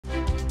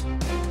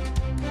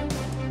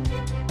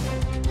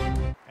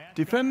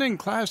Defending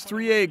Class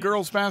 3A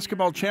girls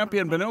basketball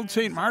champion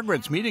Benilde-St.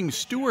 Margaret's meeting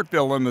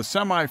Stewartville in the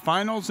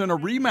semifinals in a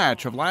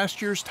rematch of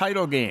last year's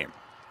title game.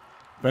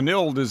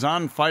 Benilde is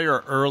on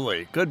fire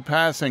early. Good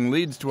passing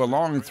leads to a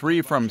long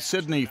three from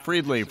Sydney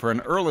Friedley for an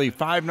early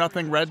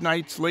 5-0 Red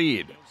Knights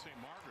lead.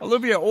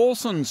 Olivia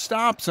Olson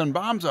stops and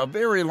bombs a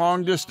very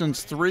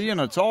long-distance three, and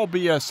it's all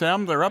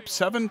BSM. They're up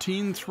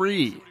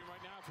 17-3.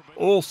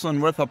 Olson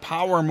with a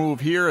power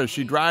move here as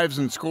she drives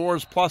and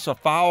scores, plus a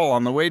foul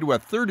on the way to a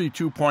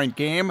 32-point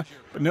game.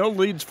 Benilde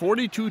leads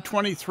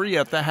 42-23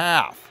 at the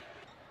half.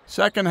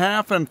 Second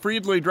half, and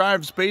Friedley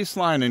drives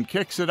baseline and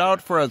kicks it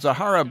out for a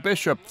Zahara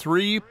Bishop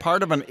three,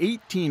 part of an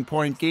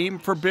 18-point game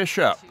for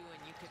Bishop.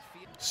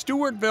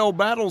 Stewartville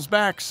battles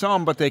back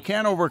some, but they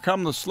can't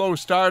overcome the slow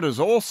start as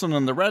Olson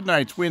and the Red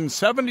Knights win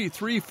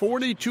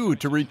 73-42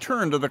 to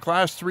return to the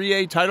Class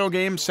 3A title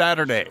game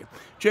Saturday.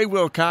 Jay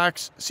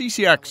Wilcox,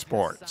 CCX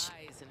Sports.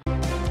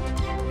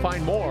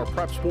 Find more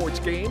prep sports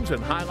games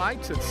and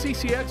highlights at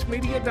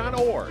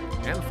ccxmedia.org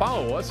and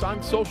follow us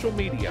on social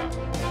media.